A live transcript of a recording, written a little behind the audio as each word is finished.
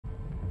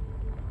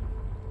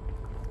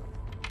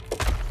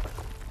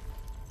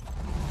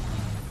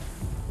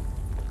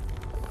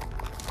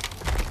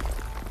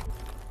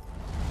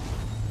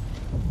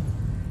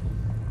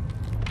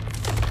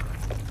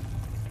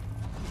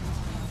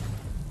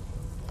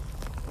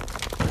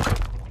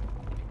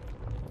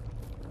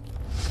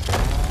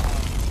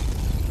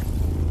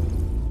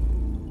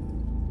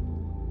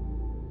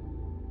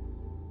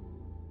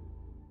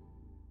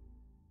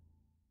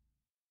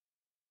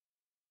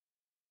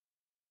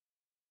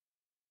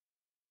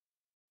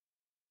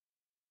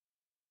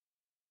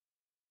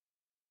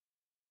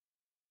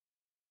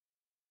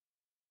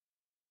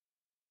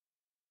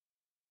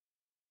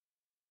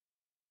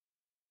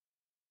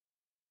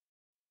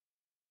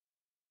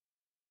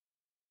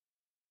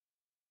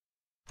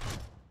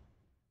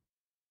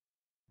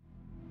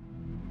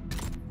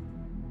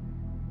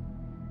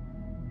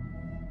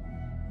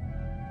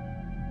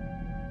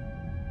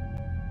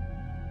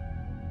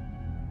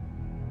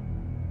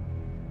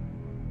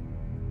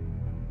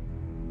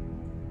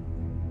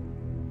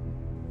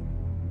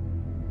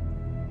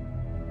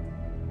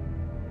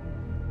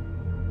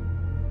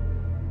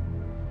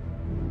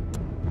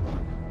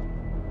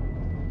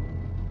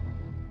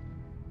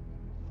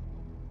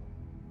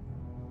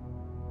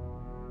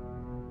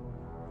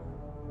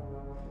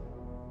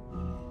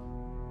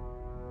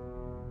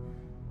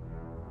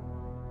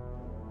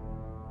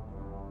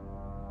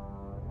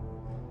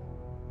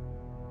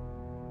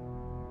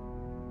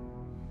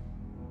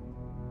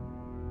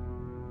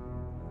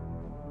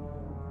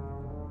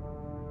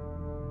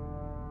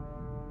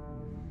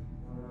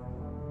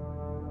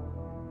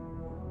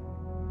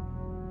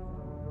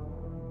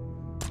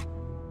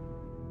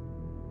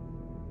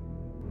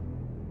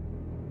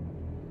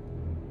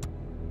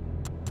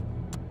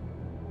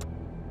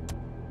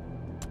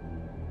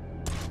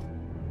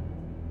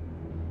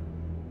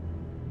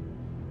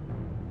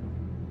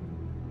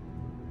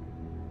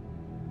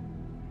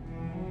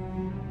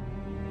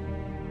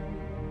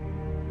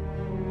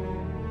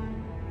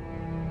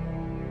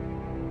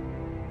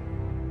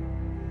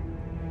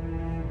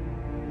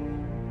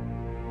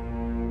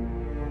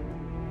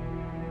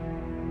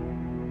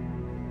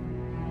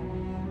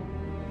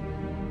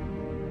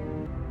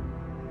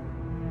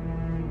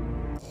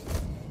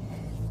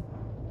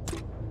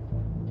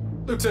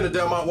Lieutenant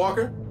Delmont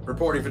Walker,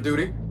 reporting for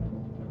duty.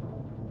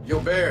 Yo,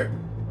 Baird,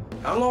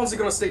 how long is it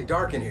gonna stay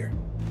dark in here?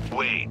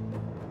 Wait,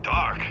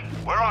 dark?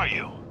 Where are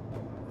you?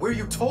 Where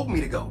you told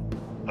me to go.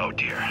 Oh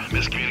dear,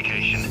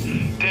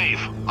 miscommunication. Dave,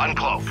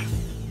 uncloak.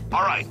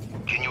 All right,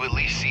 can you at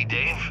least see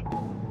Dave?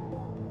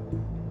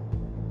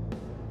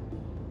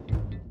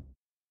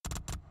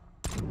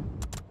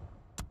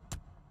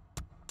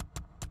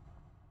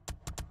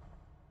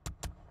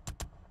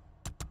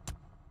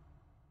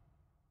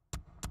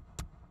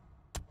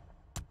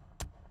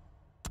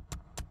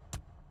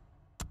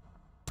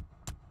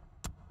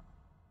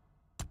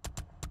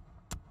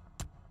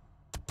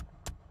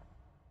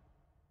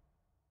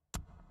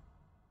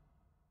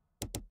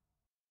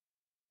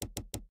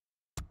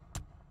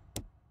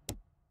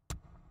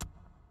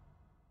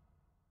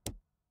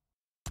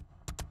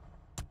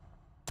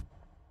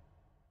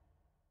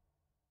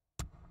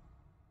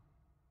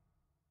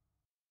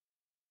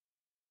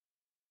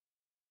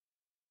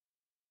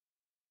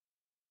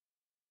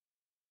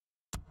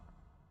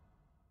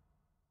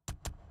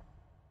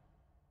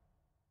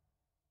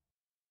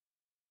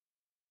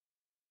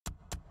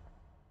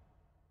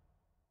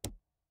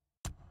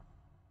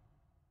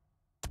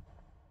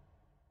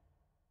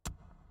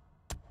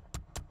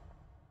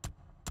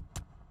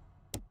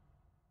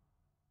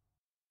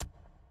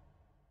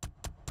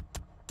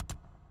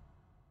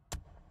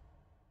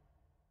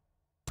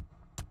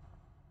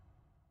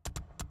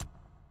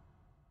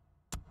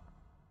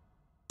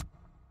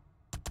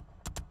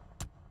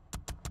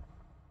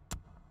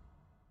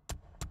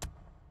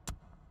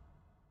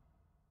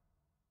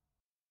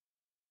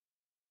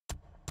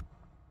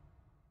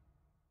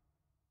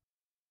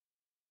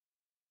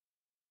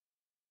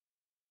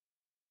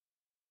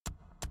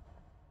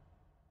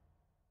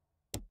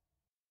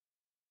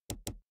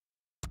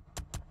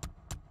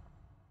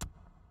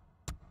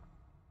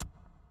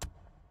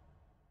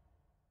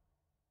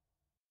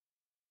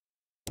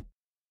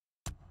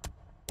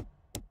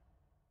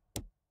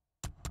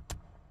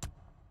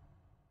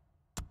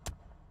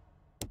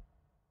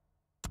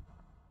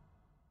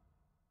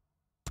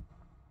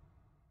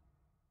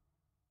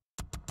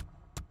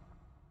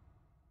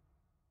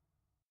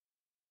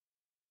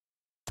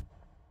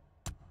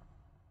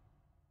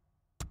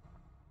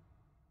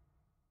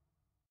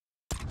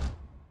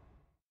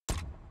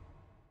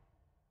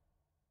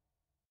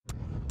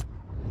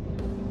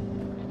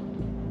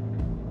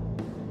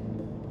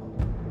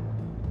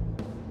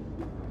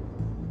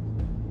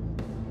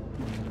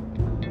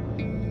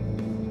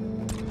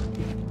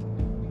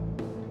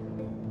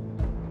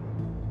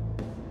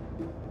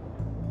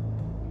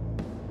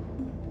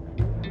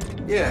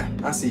 Yeah,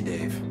 I see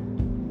Dave.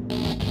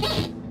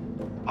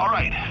 All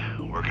right,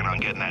 working on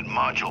getting that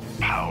module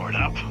powered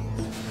up.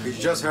 Could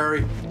you just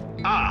hurry?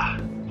 Ah,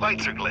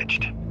 lights are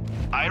glitched.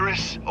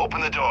 Iris, open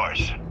the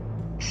doors.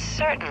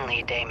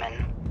 Certainly,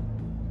 Damon.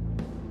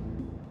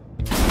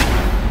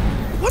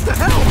 What the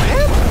hell,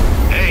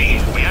 man?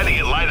 Hey, we had to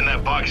get light in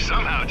that box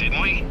somehow,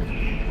 didn't we?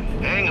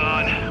 Hang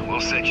on,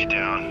 we'll set you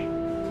down.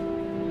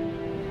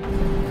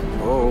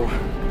 Oh.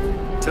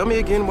 Tell me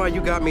again why you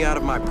got me out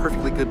of my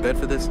perfectly good bed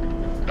for this?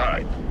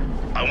 Alright,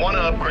 I want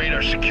to upgrade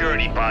our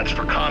security bots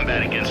for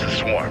combat against the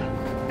swarm.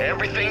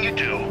 Everything you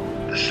do,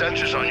 the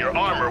sensors on your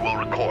armor will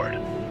record.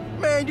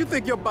 Man, you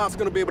think your bot's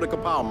gonna be able to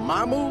compile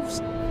my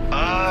moves?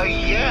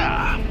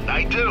 Yeah,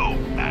 I do,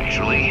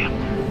 actually.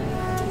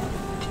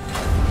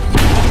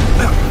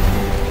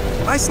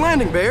 Nice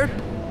landing, Baird.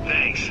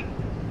 Thanks.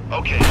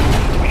 Okay,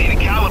 we need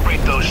to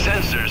calibrate those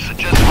sensors, so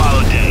just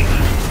follow Dave.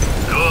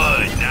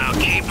 Good, now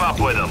keep up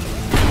with him.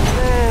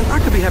 Man, I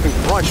could be having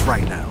brunch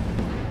right now.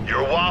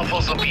 Your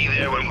waffles will be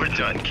there when we're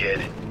done,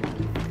 kid.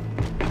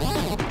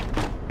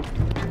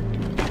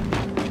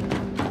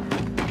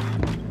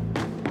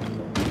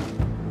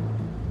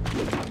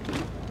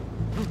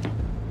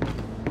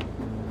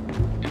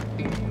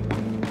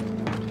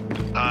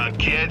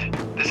 Kid,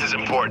 this is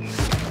important.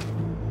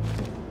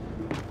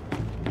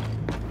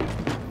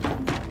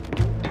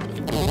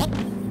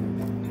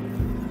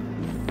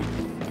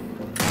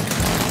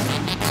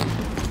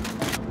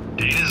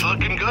 Data's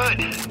looking good.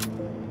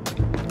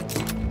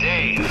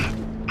 Dave,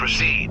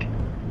 proceed.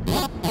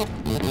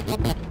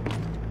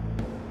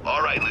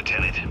 All right,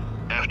 Lieutenant.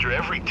 After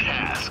every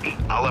task,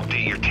 I'll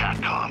update your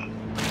TACCOM.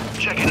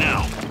 Check it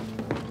now.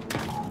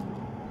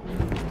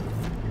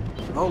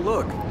 Oh,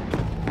 look.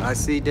 I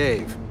see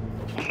Dave.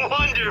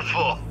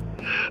 Wonderful!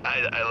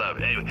 I love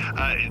it.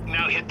 Anyway,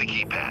 now hit the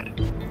keypad.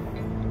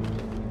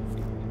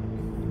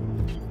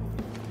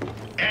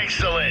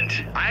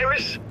 Excellent!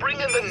 Iris, bring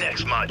in the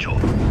next module.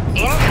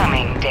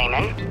 Incoming,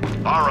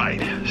 Damon. All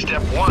right,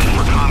 step one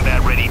for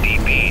combat-ready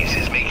DBs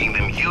is making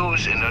them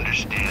use and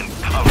understand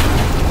cover,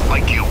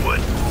 like you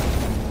would.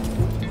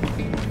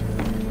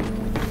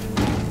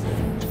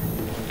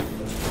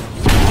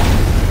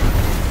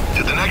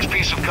 To the next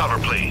piece of cover,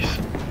 please.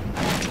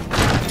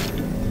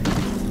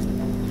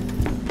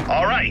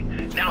 All right,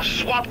 now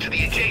swap to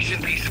the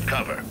adjacent piece of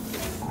cover.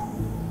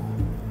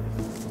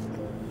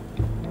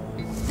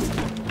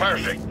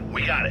 Perfect,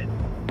 we got it.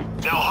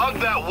 Now hug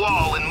that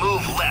wall and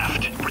move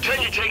left.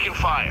 Pretend you're taking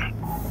fire.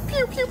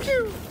 Pew, pew,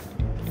 pew.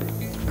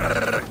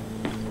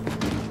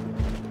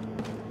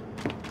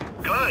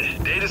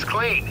 Good. Data's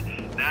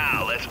clean.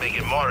 Now, let's make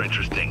it more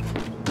interesting.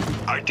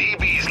 Our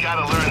DB's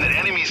gotta learn that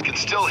enemies can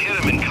still hit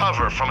them in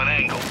cover from an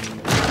angle.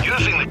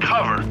 Using the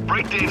cover,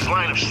 break Dave's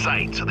line of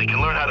sight so they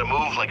can learn how to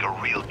move like a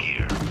real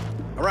gear.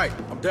 All right,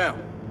 I'm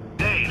down.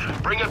 Dave,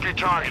 bring up your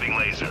targeting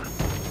laser.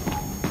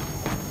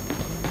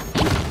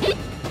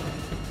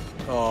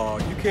 Oh,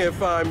 you can't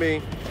find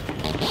me.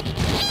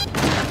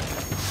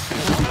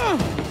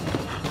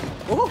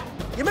 Oh,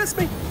 you missed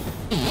me.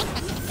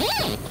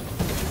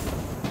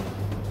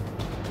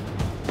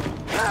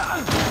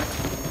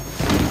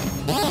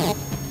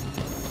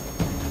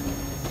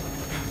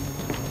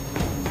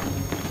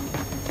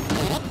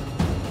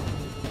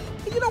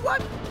 You know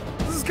what?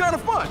 This is kind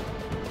of fun.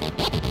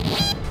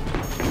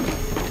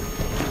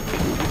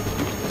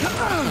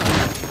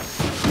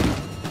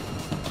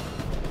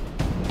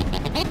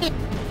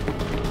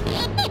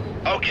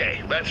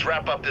 Okay, let's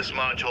wrap up this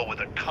module with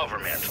a cover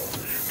mantle.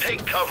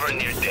 Take cover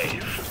near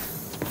Dave.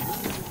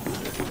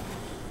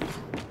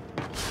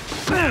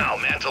 Now,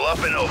 mantle up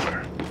and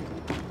over.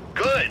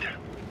 Good.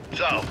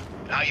 So,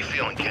 how you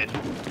feeling, kid?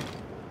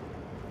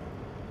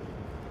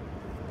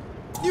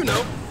 You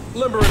know,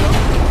 limbering up.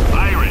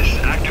 Iris,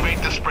 activate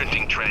the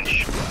sprinting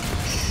trench.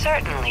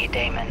 Certainly,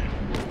 Damon.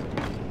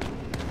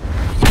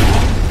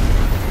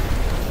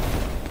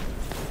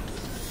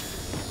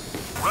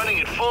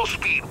 Running at full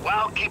speed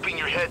while keeping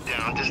your head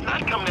down does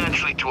not come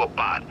naturally to a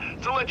bot,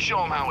 so let's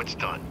show him how it's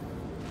done.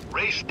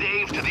 Race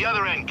Dave to the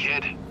other end,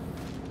 kid.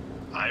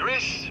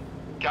 Iris,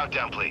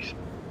 countdown, please.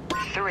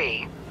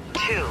 3,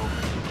 2,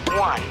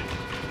 1,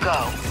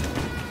 go.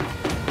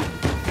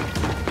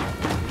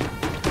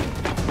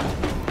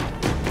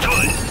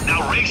 Good.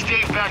 Now race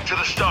Dave back to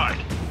the start.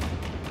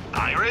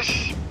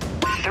 Iris?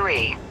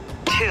 3,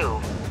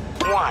 2,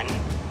 1,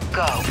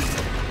 go.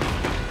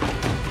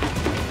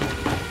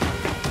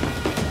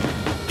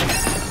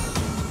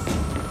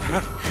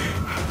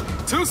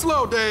 Too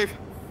slow, Dave.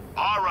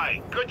 All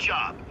right, good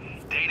job.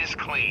 Data's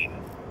clean.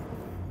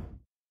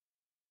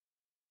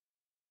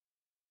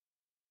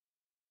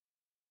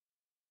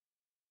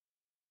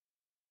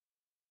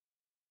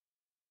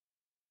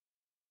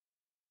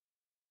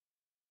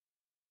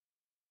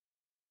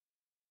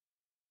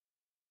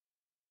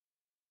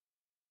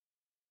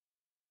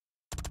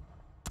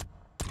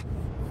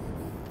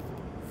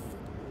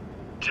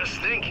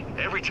 Just think,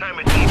 every time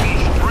a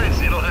DB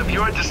sprints, it'll have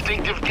your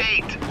distinctive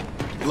gait.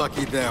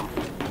 Lucky them.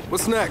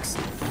 What's next?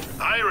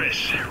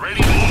 Iris,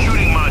 ready the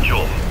shooting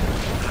module.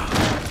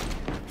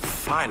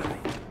 Finally.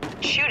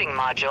 Shooting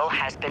module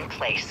has been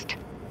placed.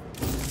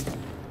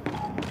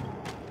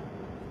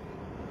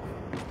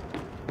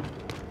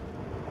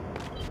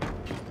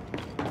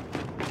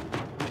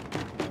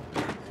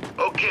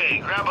 Okay,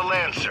 grab a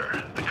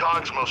Lancer, the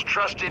COG's most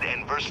trusted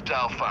and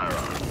versatile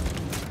firearm.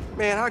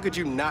 Man, how could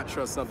you not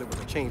trust something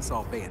with a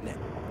chainsaw bayonet?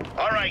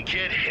 All right,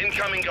 kid,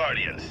 incoming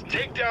Guardians.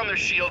 Take down their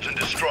shields and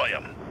destroy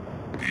them.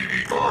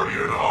 DB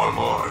Guardian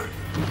online.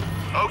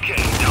 Okay,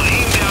 now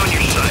aim down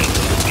your sights.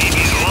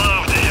 DBs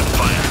love to hip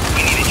fire.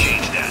 We need to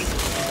change that.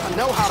 I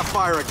know how to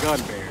fire a gun,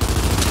 Bear.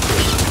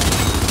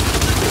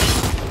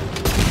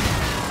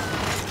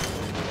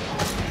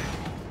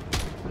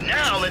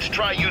 Now let's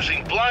try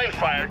using blind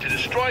fire to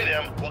destroy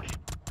them.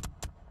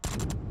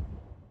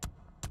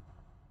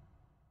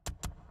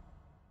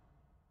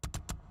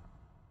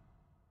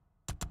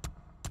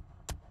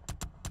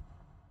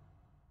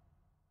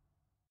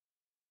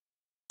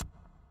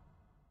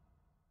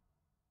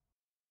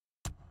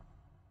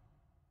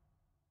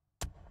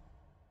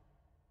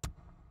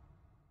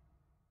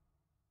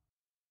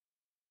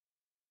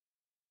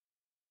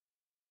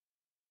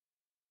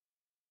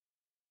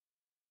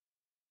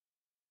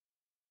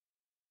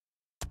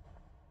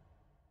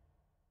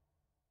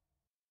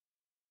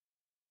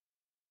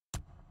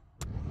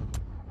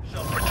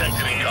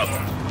 Self-protected and cover.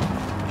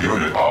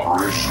 Unit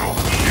operational.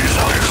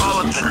 Some call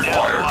it Assistance the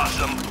death required.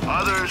 blossom,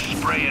 others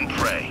spray and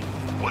pray.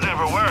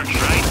 Whatever works,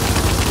 right?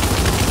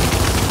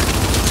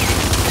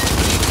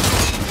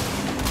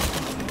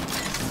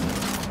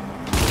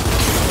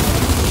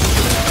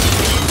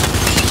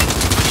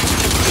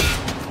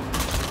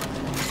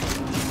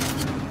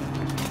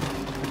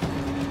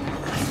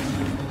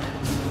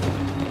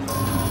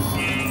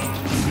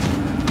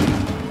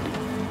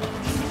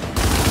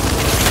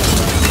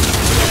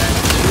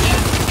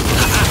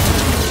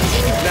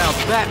 Now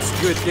that's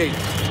good data.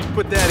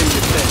 Put that in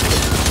your thing.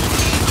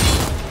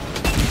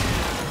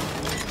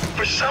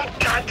 For some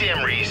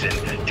goddamn reason,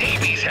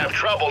 DBs have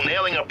trouble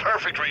nailing a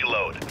perfect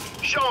reload.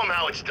 Show them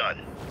how it's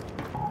done.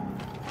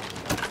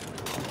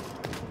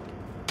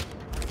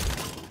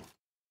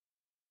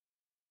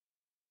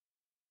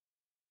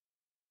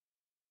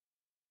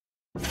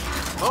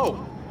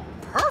 Oh,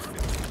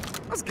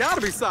 perfect. That's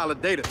gotta be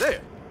solid data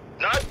there.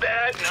 Not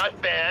bad,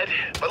 not bad.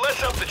 But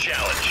let's up the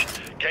challenge.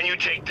 Can you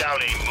take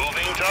down a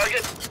moving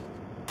target?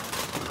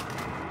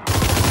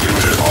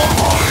 Unit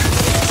online.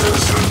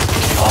 Citizen,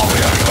 how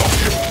may I help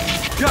you?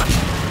 Got it.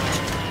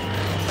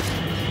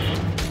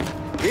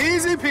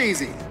 Easy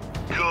peasy.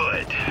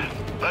 Good.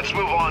 Let's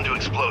move on to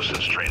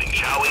explosives training,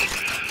 shall we?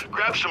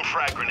 Grab some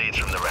frag grenades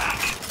from the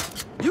rack.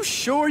 You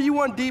sure you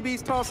want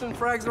DBs tossing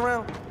frags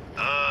around?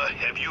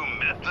 Have you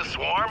met the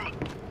swarm?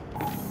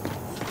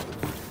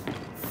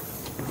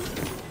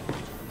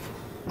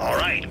 All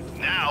right,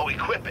 now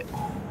equip it.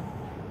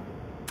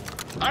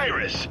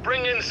 Iris,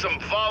 bring in some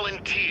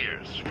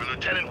volunteers for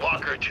Lieutenant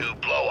Walker to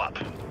blow up.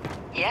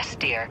 Yes,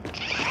 dear.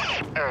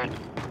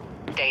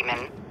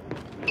 Damon.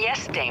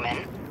 Yes,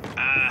 Damon.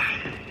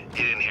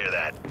 You didn't hear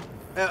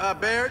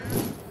that. Baird,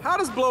 how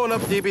does blowing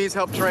up DBs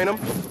help train them?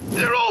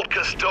 They're old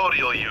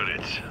custodial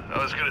units.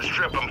 I was gonna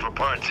strip them for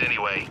parts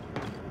anyway.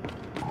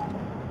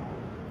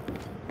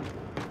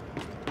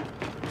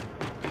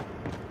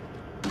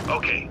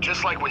 Okay,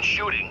 just like when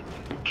shooting,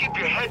 keep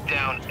your head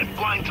down and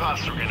blind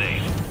toss the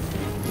grenade.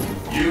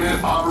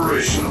 Unit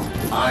operational.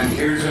 I'm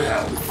here to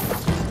help.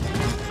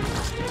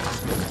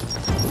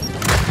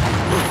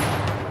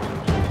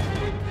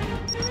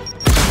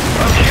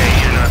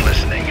 Okay, you're not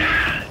listening.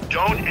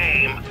 Don't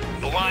aim,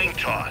 blind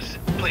toss,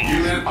 please.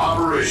 Unit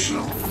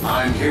operational.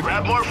 I'm here.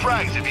 Grab more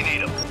frags if you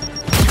need them.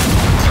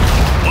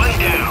 One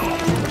down.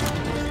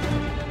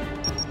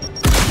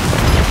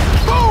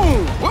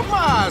 Boom! With my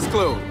eyes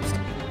closed.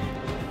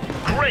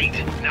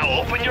 Great! Now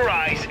open your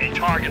eyes and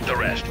target the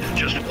rest.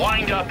 Just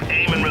wind up,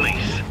 aim, and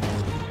release.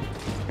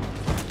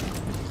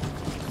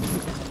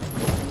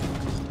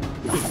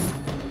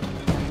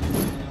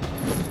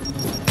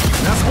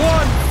 That's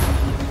one.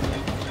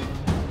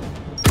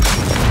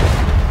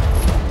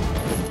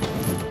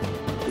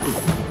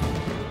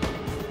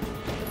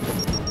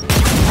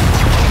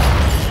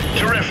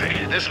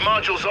 Terrific. This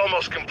module's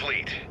almost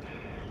complete.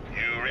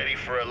 You ready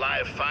for a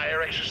live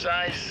fire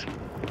exercise?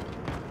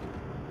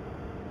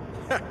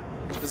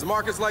 Does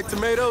Marcus like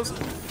tomatoes?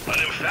 An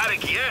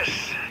emphatic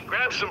yes.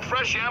 Grab some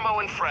fresh ammo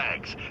and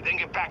frags, then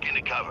get back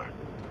into cover.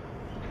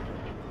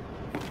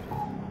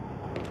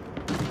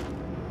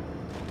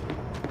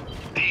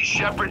 These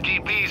Shepherd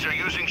DBs are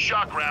using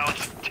shock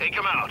rounds. Take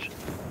them out.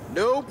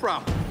 No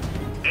problem.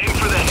 Aim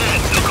for the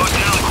head. They'll go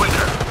down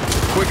quicker.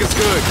 Quick is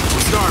good.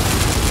 We'll start.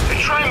 And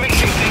try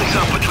mixing things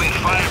up between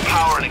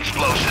firepower and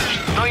explosives.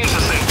 Don't use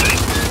the same thing.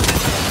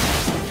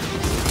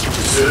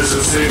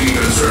 Citizen safety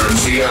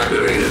concerns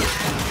deactivated.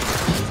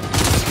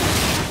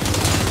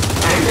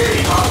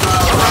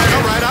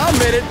 All right, I'll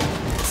admit it.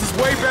 This is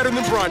way better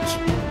than brunch.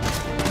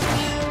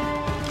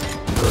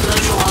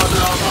 Potential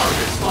hostile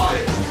targets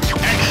spotted.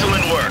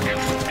 Excellent work.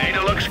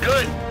 Ada looks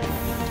good.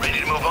 Ready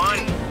to move on?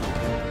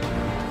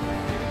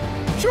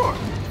 Sure.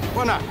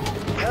 Why not?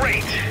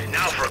 Great.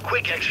 Now for a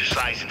quick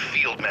exercise in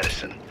field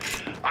medicine.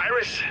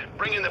 Iris,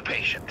 bring in the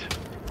patient.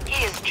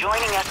 He is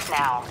joining us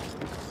now.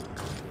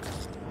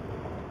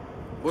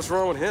 What's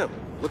wrong with him?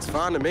 Looks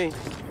fine to me.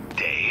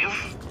 Dave?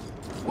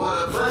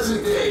 What a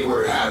pleasant day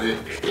we're having.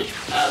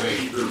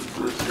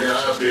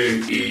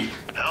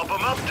 Help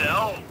him up,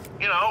 Del.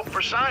 You know,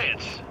 for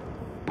science.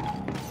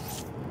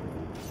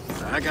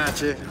 I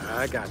got you.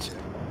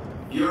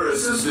 Your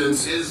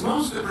assistance is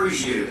most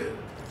appreciated.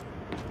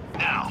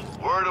 Now,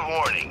 word of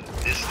warning.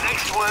 This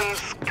next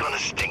one's gonna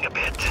sting a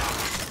bit.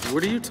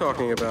 What are you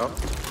talking about?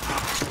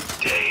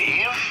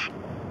 Dave?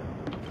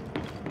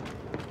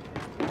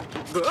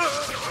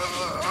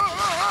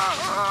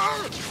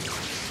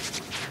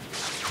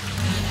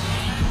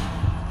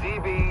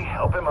 CB,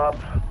 help him up.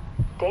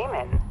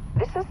 Damon,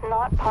 this is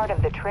not part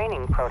of the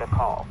training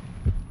protocol.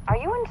 Are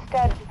you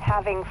instead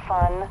having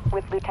fun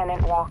with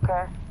Lieutenant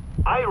Walker?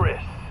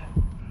 Iris!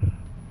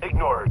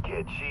 Ignore her,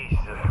 kid. She's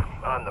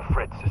on the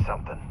fritz or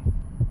something.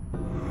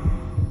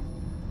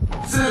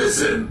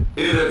 Citizen,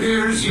 it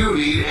appears you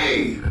need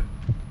aid.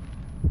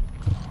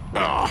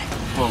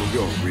 Oh,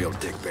 you're a real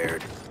dick,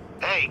 Baird.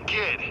 Hey,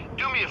 kid,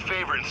 do me a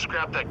favor and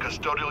scrap that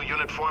custodial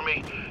unit for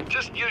me.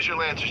 Just use your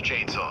Lancer's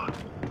chainsaw.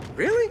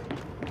 Really?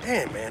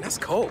 Damn, man, that's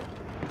cold.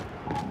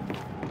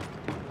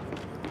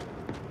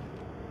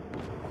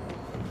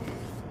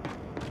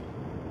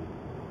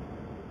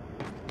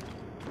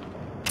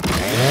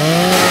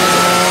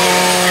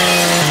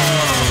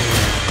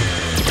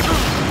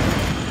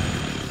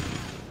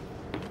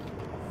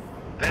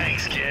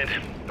 Thanks, kid.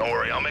 Don't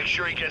worry, I'll make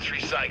sure he gets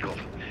recycled.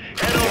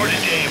 Head over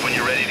to Dave when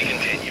you're ready to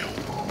continue.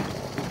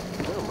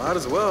 Well, might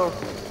as well.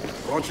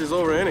 Lunch is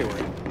over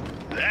anyway.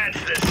 That's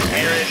the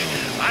spirit.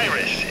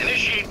 Iris,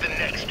 initiate the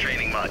next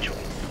training module.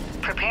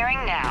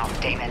 Preparing now,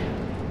 Damon.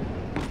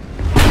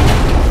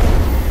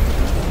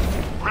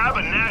 Grab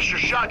a Nasher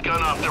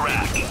shotgun off the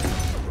rack.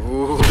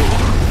 Ooh,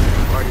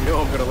 already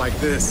know I'm gonna like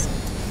this.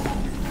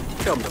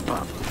 Come to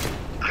Papa.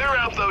 Clear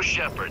out those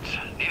Shepherds.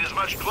 Need as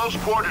much close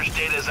quarters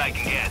data as I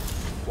can get.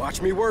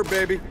 Watch me work,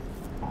 baby.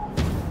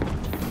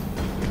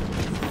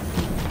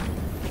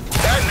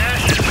 That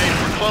Nasher's made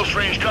for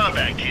close-range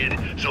combat, kid,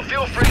 so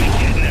feel free to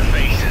get in their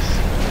faces.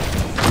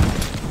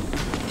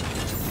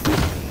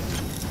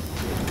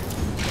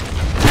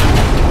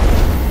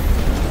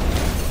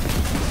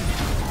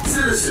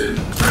 Citizen,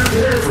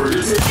 prepare for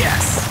this.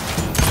 Yes!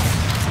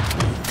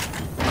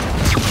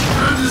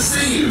 Good to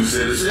see you,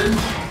 citizen.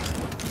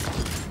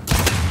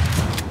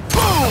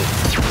 Boom!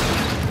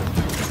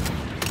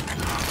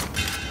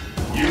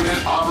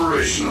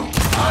 operational.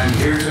 I'm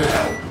here to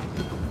help.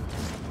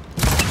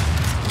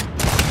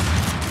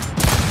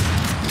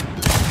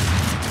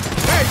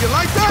 Hey, you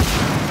like that?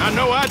 I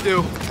know I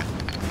do.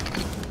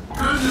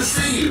 Good to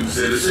see you,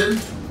 citizen.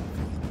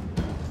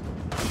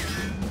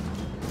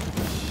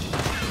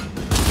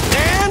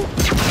 And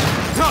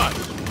done.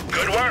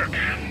 Good work.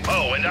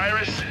 Oh, and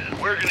Iris,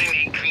 we're gonna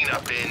need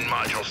cleanup in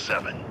Module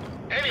 7.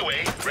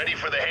 Anyway, ready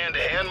for the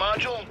hand-to-hand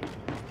module?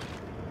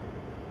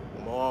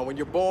 Come on, when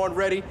you're born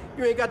ready,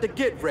 you ain't got to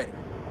get ready.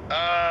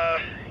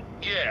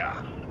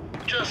 Yeah.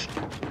 Just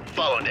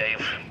follow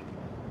Dave.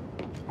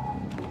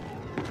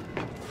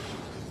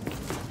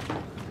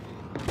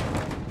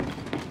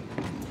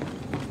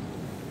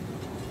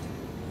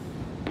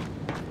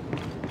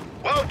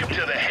 Welcome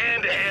to the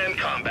hand-to-hand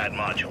combat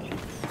module.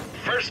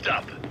 First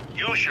up,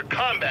 use your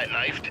combat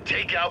knife to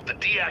take out the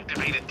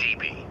deactivated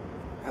DB.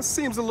 That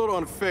seems a little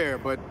unfair,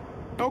 but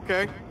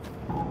okay.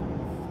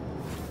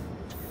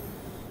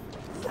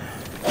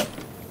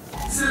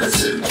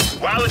 Citizen.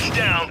 While it's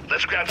down,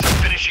 let's grab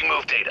some finishing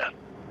move data.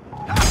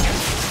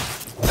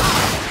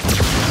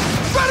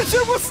 Finish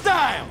it with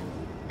style!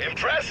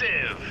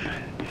 Impressive.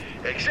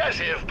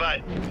 Excessive,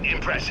 but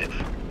impressive.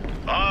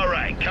 All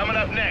right, coming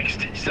up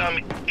next, some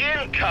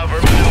in-cover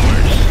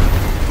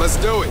maneuvers. Let's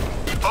do it.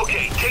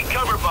 Okay, take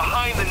cover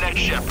behind the next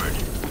shepherd.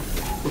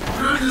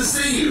 Good to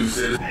see you,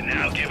 citizen. And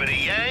now give it a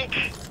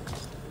yank.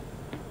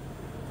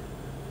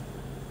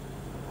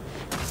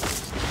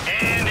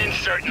 And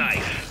insert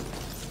knife.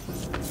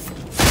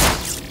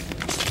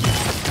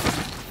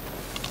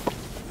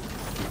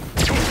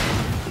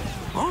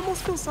 I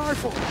almost feel sorry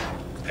for him.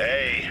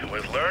 Hey,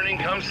 with learning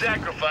comes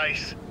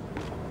sacrifice.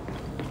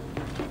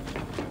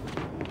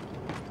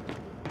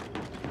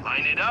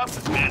 Line it up,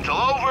 mantle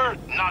over,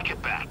 knock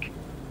it back.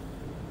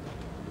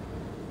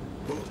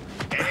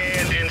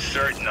 And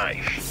insert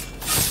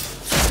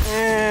knife.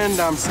 And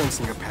I'm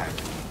sensing a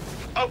pattern.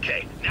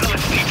 Okay, now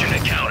let's teach him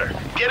to counter.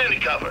 Get into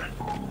cover.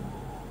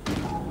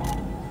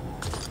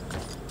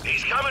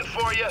 He's coming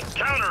for you.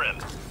 Counter him.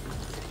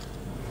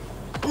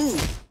 Ooh,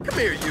 come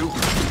here, you.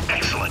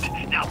 Excellent.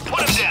 Now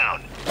put him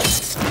down.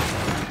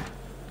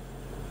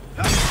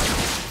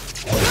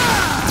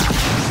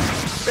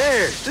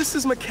 Bear, this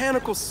is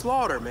mechanical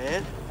slaughter,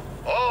 man.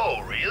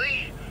 Oh,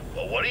 really?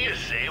 Well, what do you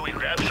say we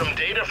grab some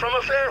data from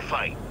a fair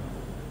fight?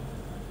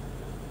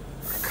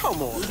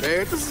 Come on,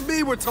 Bear. This is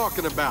me we're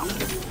talking about.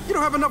 You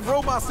don't have enough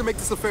robots to make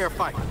this a fair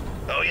fight.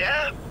 Oh,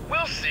 yeah?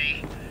 We'll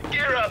see.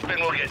 Gear up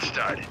and we'll get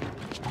started.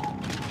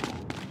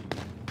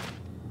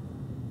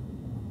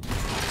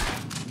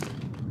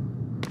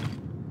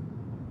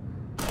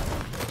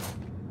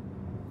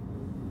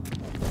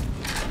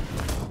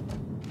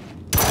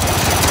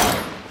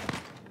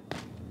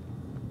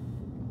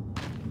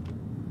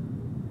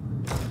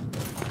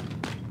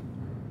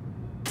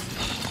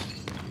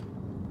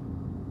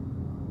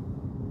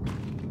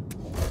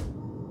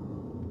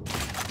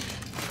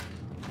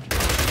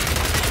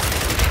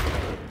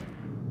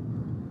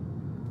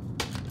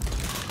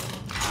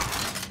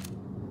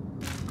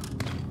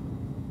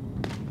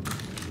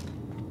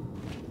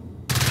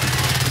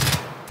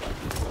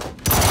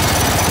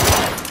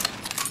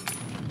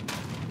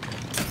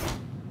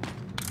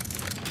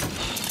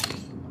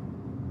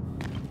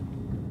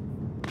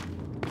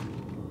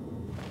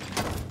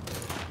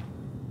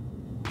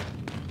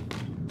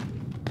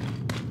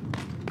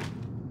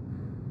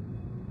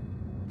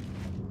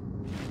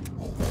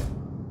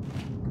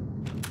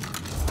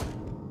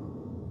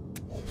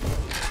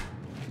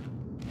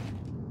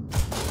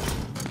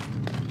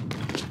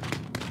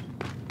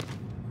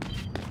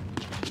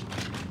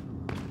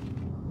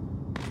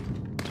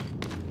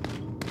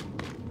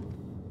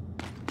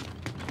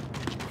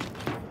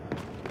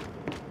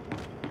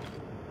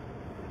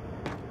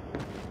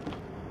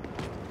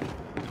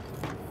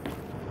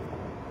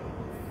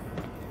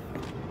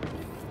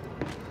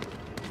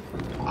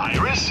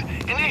 Iris,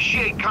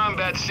 initiate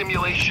Combat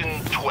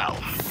Simulation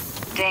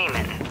 12.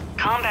 Damon,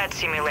 Combat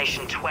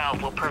Simulation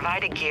 12 will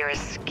provide a gear as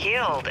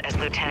skilled as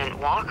Lieutenant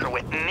Walker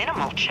with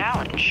minimal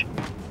challenge.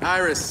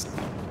 Iris,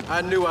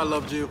 I knew I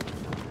loved you.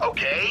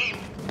 Okay,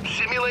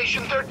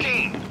 Simulation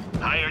 13.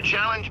 Higher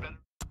challenge, better.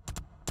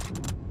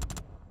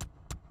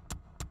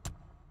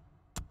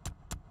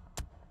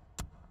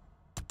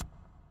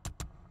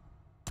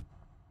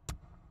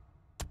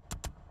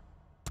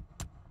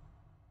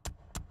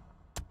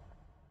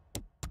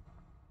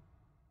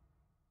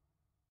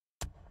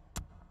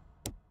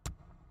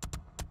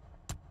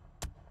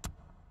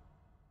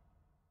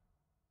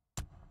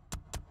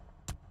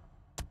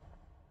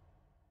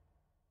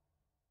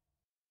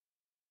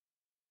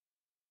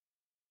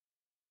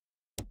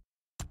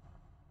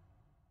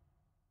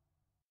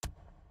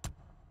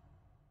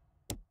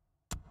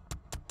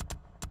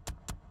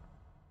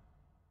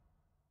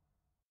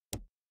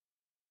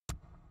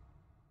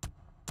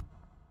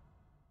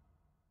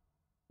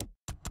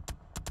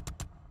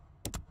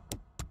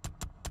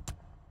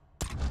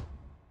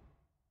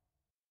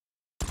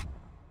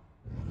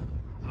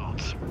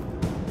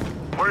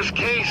 Worst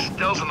case,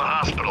 Dell's in the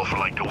hospital for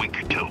like a week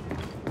or two.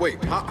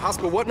 Wait,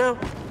 hospital what now?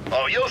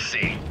 Oh, you'll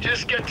see.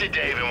 Just get to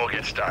Dave and we'll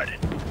get started.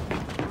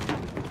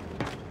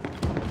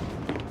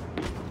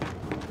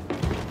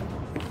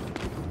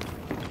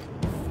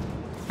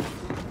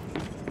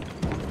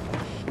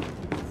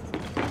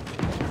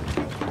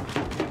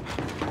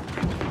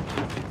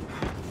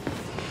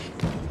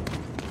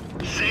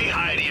 Say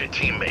hi to your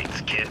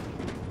teammates, kid.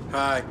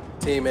 Hi,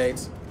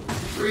 teammates.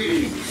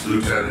 Greetings,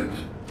 Lieutenant.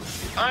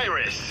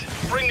 Iris,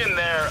 bring in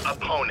their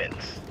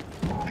opponents.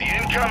 The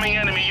incoming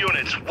enemy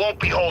units won't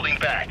be holding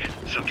back,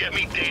 so get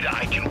me data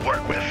I can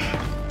work with.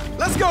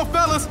 Let's go,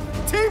 fellas!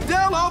 Team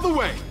down all the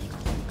way!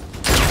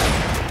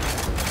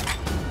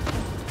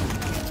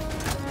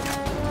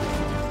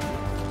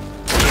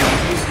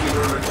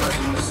 Peacekeeper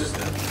requesting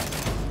assistance.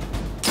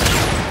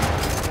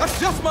 That's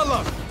just my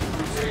luck!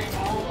 Retain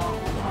all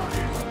lawful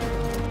targets.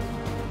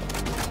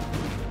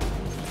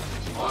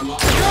 Got him!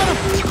 Unlawful.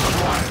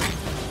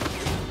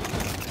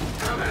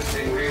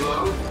 Commencing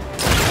reload.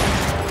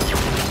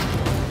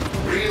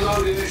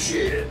 Reload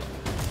initiated.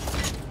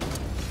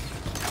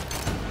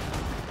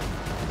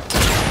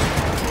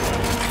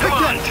 Come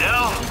on,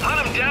 Del.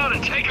 Hunt them down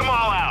and take them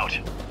all out.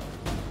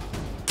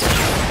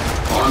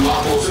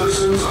 Unlawful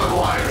citizens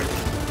acquired.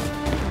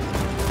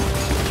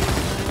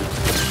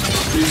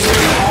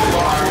 Retain all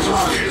lawful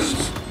targets.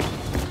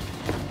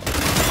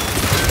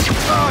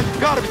 Oh, you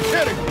gotta be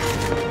kidding!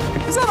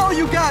 Is that all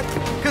you got?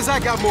 Because I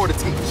got more to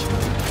teach.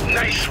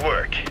 Nice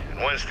work.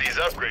 And once these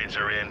upgrades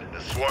are in,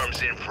 the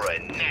swarm's in for a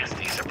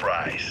nasty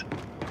surprise.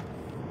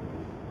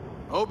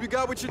 I hope you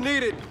got what you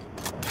needed.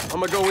 I'm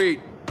gonna go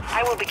eat.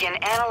 I will begin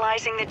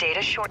analyzing the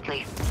data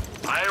shortly.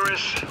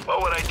 Iris,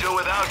 what would I do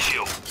without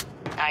you?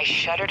 I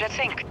shudder to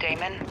think,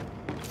 Damon.